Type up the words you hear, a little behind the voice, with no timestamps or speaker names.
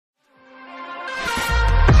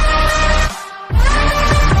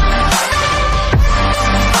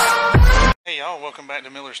y'all, welcome back to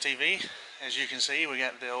Miller's TV. As you can see, we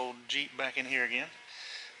got the old Jeep back in here again.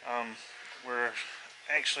 We're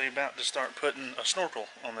actually about to start putting a snorkel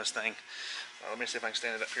on this thing. Let me see if I can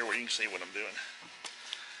stand it up here where you can see what I'm doing.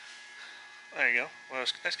 There you go. Well,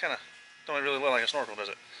 that's kind of, don't really look like a snorkel, does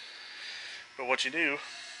it? But what you do,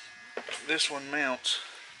 this one mounts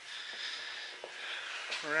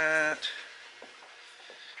right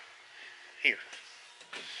here.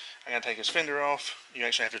 I gotta take this fender off. You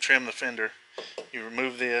actually have to trim the fender. You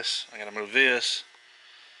remove this. I gotta move this.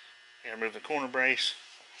 I gotta remove the corner brace.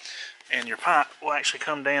 And your pipe will actually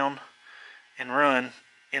come down and run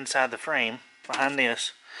inside the frame behind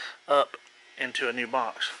this up into a new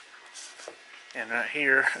box. And right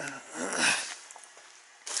here,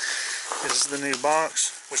 this is the new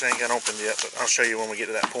box, which I ain't got opened yet, but I'll show you when we get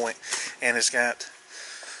to that point. And it's got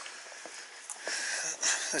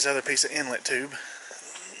this other piece of inlet tube.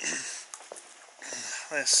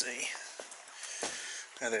 Let's see.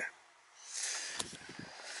 Right there.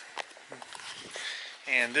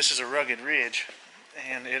 And this is a rugged ridge,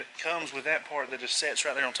 and it comes with that part that just sets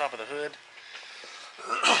right there on top of the hood.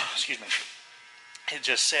 Excuse me. It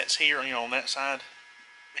just sets here, you know, on that side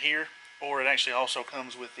here, or it actually also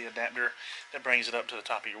comes with the adapter that brings it up to the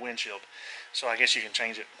top of your windshield. So I guess you can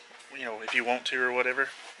change it, you know, if you want to or whatever.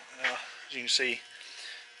 As you can see,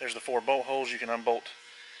 there's the 4 bolt holes. You can unbolt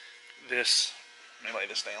this. Let me lay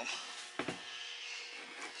this down.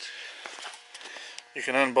 You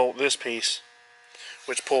can unbolt this piece,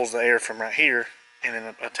 which pulls the air from right here, and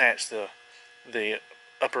then attach the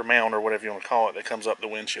upper mount, or whatever you want to call it, that comes up the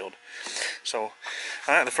windshield. So,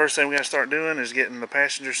 alright, the first thing we got to start doing is getting the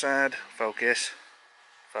passenger side, focus,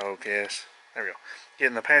 there we go.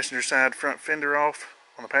 Getting the passenger side front fender off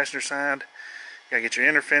on the passenger side. You got to get your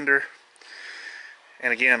inner fender,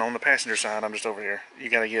 and again, on the passenger side, I'm just over here, you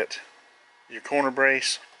got to get your corner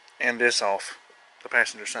brace and this off the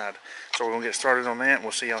passenger side. So we're going to get started on that, and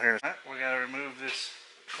we'll see y'all here in a second. We got to remove this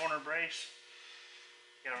corner brace.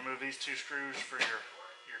 You got to remove these 2 screws for your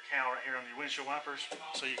cowl right here on your windshield wipers,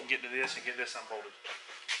 so you can get to this and get this unbolted.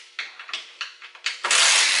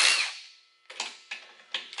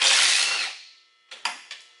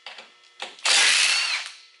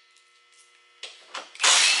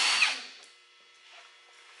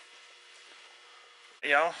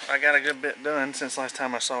 Y'all, I got a good bit done since last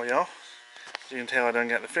time I saw y'all. As you can tell, I done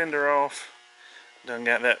got the fender off. Done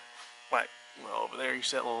got that, like, well, over there you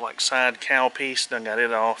see that little like side cowl piece. Done got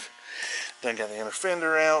it off. Done got the inner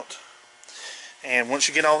fender out. And once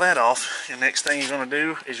you get all that off, the next thing you're going to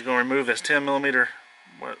do is you're going to remove this 10mm,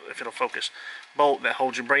 well, if it'll focus, bolt that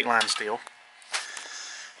holds your brake line steel.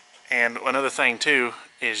 And another thing too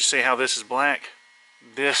is, you see how this is black?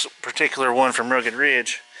 This particular one from Rugged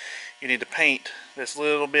Ridge, you need to paint this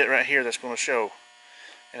little bit right here that's going to show.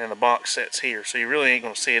 And then the box sets here, so you really ain't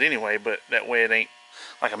going to see it anyway, but that way it ain't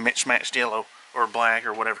like a mismatched yellow or black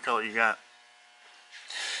or whatever color you got.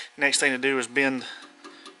 Next thing to do is bend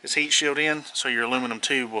this heat shield in so your aluminum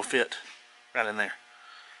tube will fit right in there.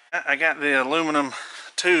 I got the aluminum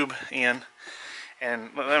tube in,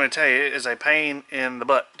 and let me tell you, it is a pain in the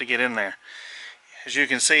butt to get in there. As you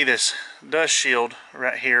can see, this dust shield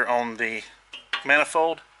right here on the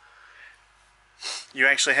manifold, you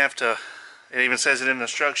actually have to, it even says it in the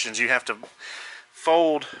instructions, you have to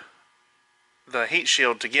fold the heat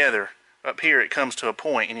shield together. Up here it comes to a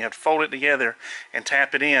point, and you have to fold it together and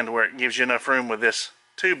tap it in to where it gives you enough room with this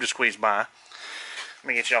tube to squeeze by. Let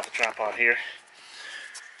me get you off the tripod here.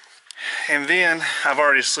 And then I've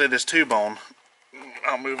already slid this tube on.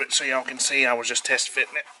 I'll move it so y'all can see. I was just test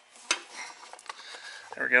fitting it.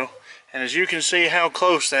 There we go. And as you can see how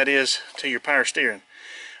close that is to your power steering.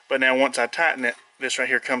 But now once I tighten it, this right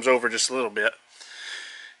here comes over just a little bit.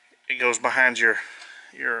 It goes behind your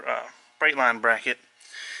brake line bracket,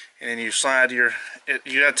 and then you slide you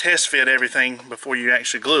gotta test fit everything before you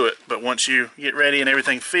actually glue it. But once you get ready and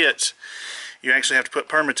everything fits, you actually have to put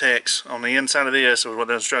Permatex on the inside of this, or what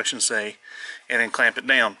the instructions say, and then clamp it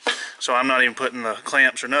down. So I'm not even putting the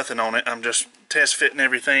clamps or nothing on it. I'm just test fitting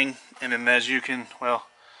everything, and then as you can, well,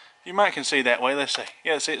 you might can see that way. Let's see.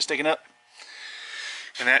 Yeah, see it sticking up.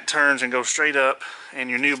 And that turns and goes straight up, and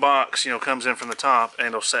your new box, you know, comes in from the top, and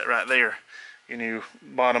it'll set right there. Your new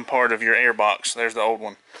bottom part of your air box. There's the old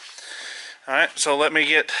one. Alright, so let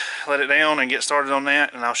it down and get started on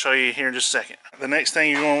that, and I'll show you here in just a second. The next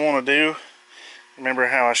thing you're going to want to do, remember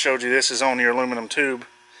how I showed you this is on your aluminum tube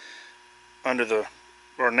under the,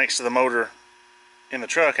 or next to the motor in the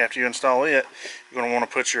truck. After you install it, you're going to want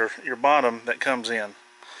to put your bottom that comes in.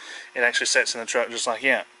 It actually sets in the truck just like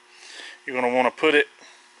that. You're going to want to put it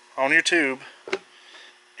on your tube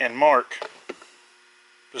and mark,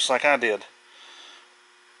 just like I did,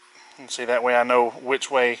 And see, that way I know which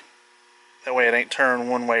way, that way it ain't turned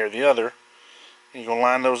one way or the other. And you're going to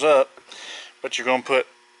line those up, but you're going to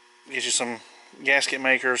get you some gasket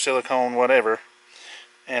maker, silicone, whatever,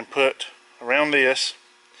 and put around this,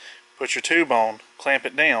 put your tube on, clamp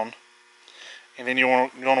it down, and then you're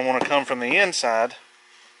going to want to come from the inside.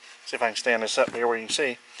 See if I can stand this up here where you can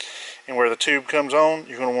see. And where the tube comes on,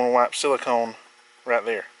 you're going to want to wipe silicone right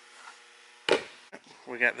there.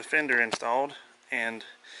 We got the fender installed, and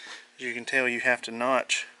as you can tell, you have to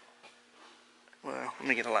notch. Well, let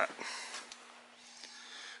me get a light.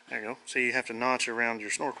 There you go. So you have to notch around your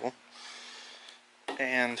snorkel.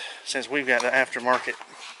 And since we've got the aftermarket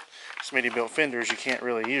Smitty built fenders, you can't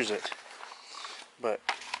really use it. But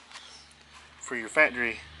for your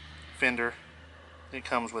factory fender, it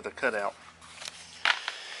comes with a cutout.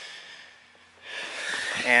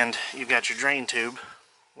 And you've got your drain tube,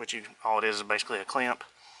 which all it is basically a clamp.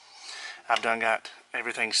 I've done got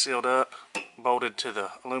everything sealed up, bolted to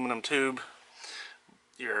the aluminum tube.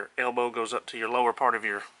 Your elbow goes up to your lower part of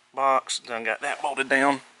your box. Done got that bolted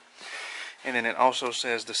down. And then it also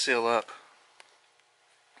says to seal up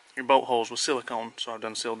your bolt holes with silicone. So I've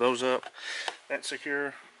done sealed those up. That's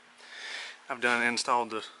secure. I've done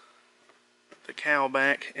installed the cowl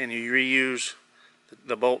back, and you reuse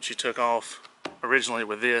the bolts you took off originally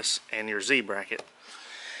with this and your Z bracket.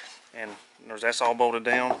 And that's all bolted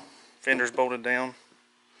down. Fender's bolted down.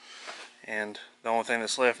 And the only thing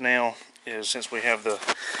that's left now is, since we have the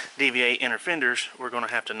DV8 inner fenders, we're going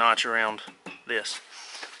to have to notch around this.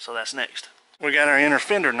 So that's next. We got our inner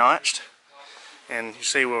fender notched, and you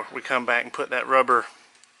see where we come back and put that rubber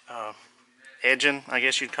edging, I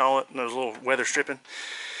guess you'd call it, those little weather stripping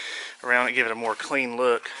around it, give it a more clean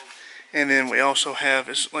look. And then we also have,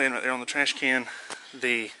 it's laying right there on the trash can,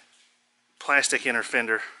 the plastic inner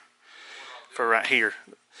fender for right here.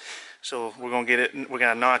 So we're going to get it, we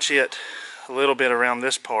got to notch it a little bit around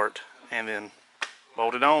this part and then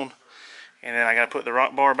bolt it on. And then I got to put the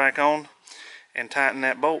rock bar back on and tighten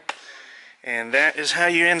that bolt. And that is how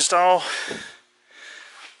you install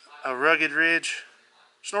a Rugged Ridge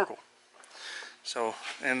snorkel. So,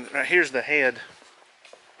 and right here's the head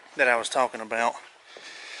that I was talking about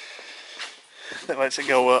that lets it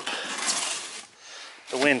go up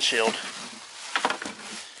the windshield,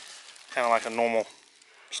 kind of like a normal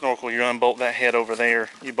snorkel. You unbolt that head over there,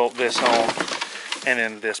 you bolt this on, and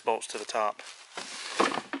then this bolts to the top.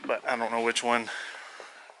 But I don't know which one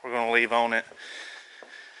we're going to leave on it.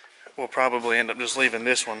 We'll probably end up just leaving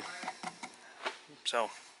this one. So,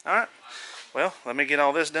 alright, well, let me get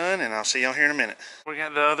all this done and I'll see y'all here in a minute. We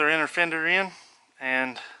got the other inner fender in,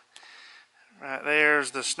 and right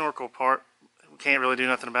there's the snorkel part. We can't really do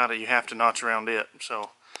nothing about it. You have to notch around it. So,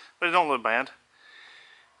 but it don't look bad.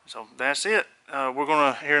 So that's it. We're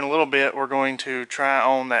going to, here in a little bit, we're going to try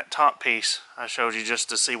on that top piece I showed you just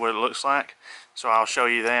to see what it looks like. So I'll show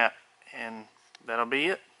you that, and that'll be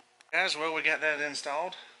it. Guys, well, we got that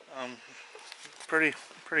installed. Pretty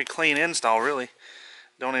clean install, really.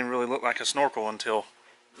 Don't even really look like a snorkel until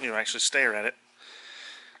you actually stare at it.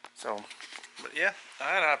 So, but yeah,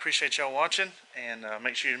 alright, I appreciate y'all watching, and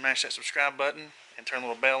make sure you mash that subscribe button and turn the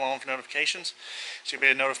little bell on for notifications, so you'll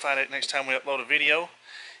be notified next time we upload a video.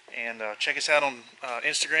 And check us out on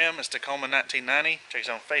Instagram, it's Tacoma1990. Check us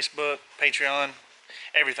out on Facebook, Patreon,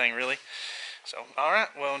 everything really. So, alright,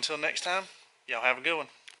 well, until next time, y'all have a good one.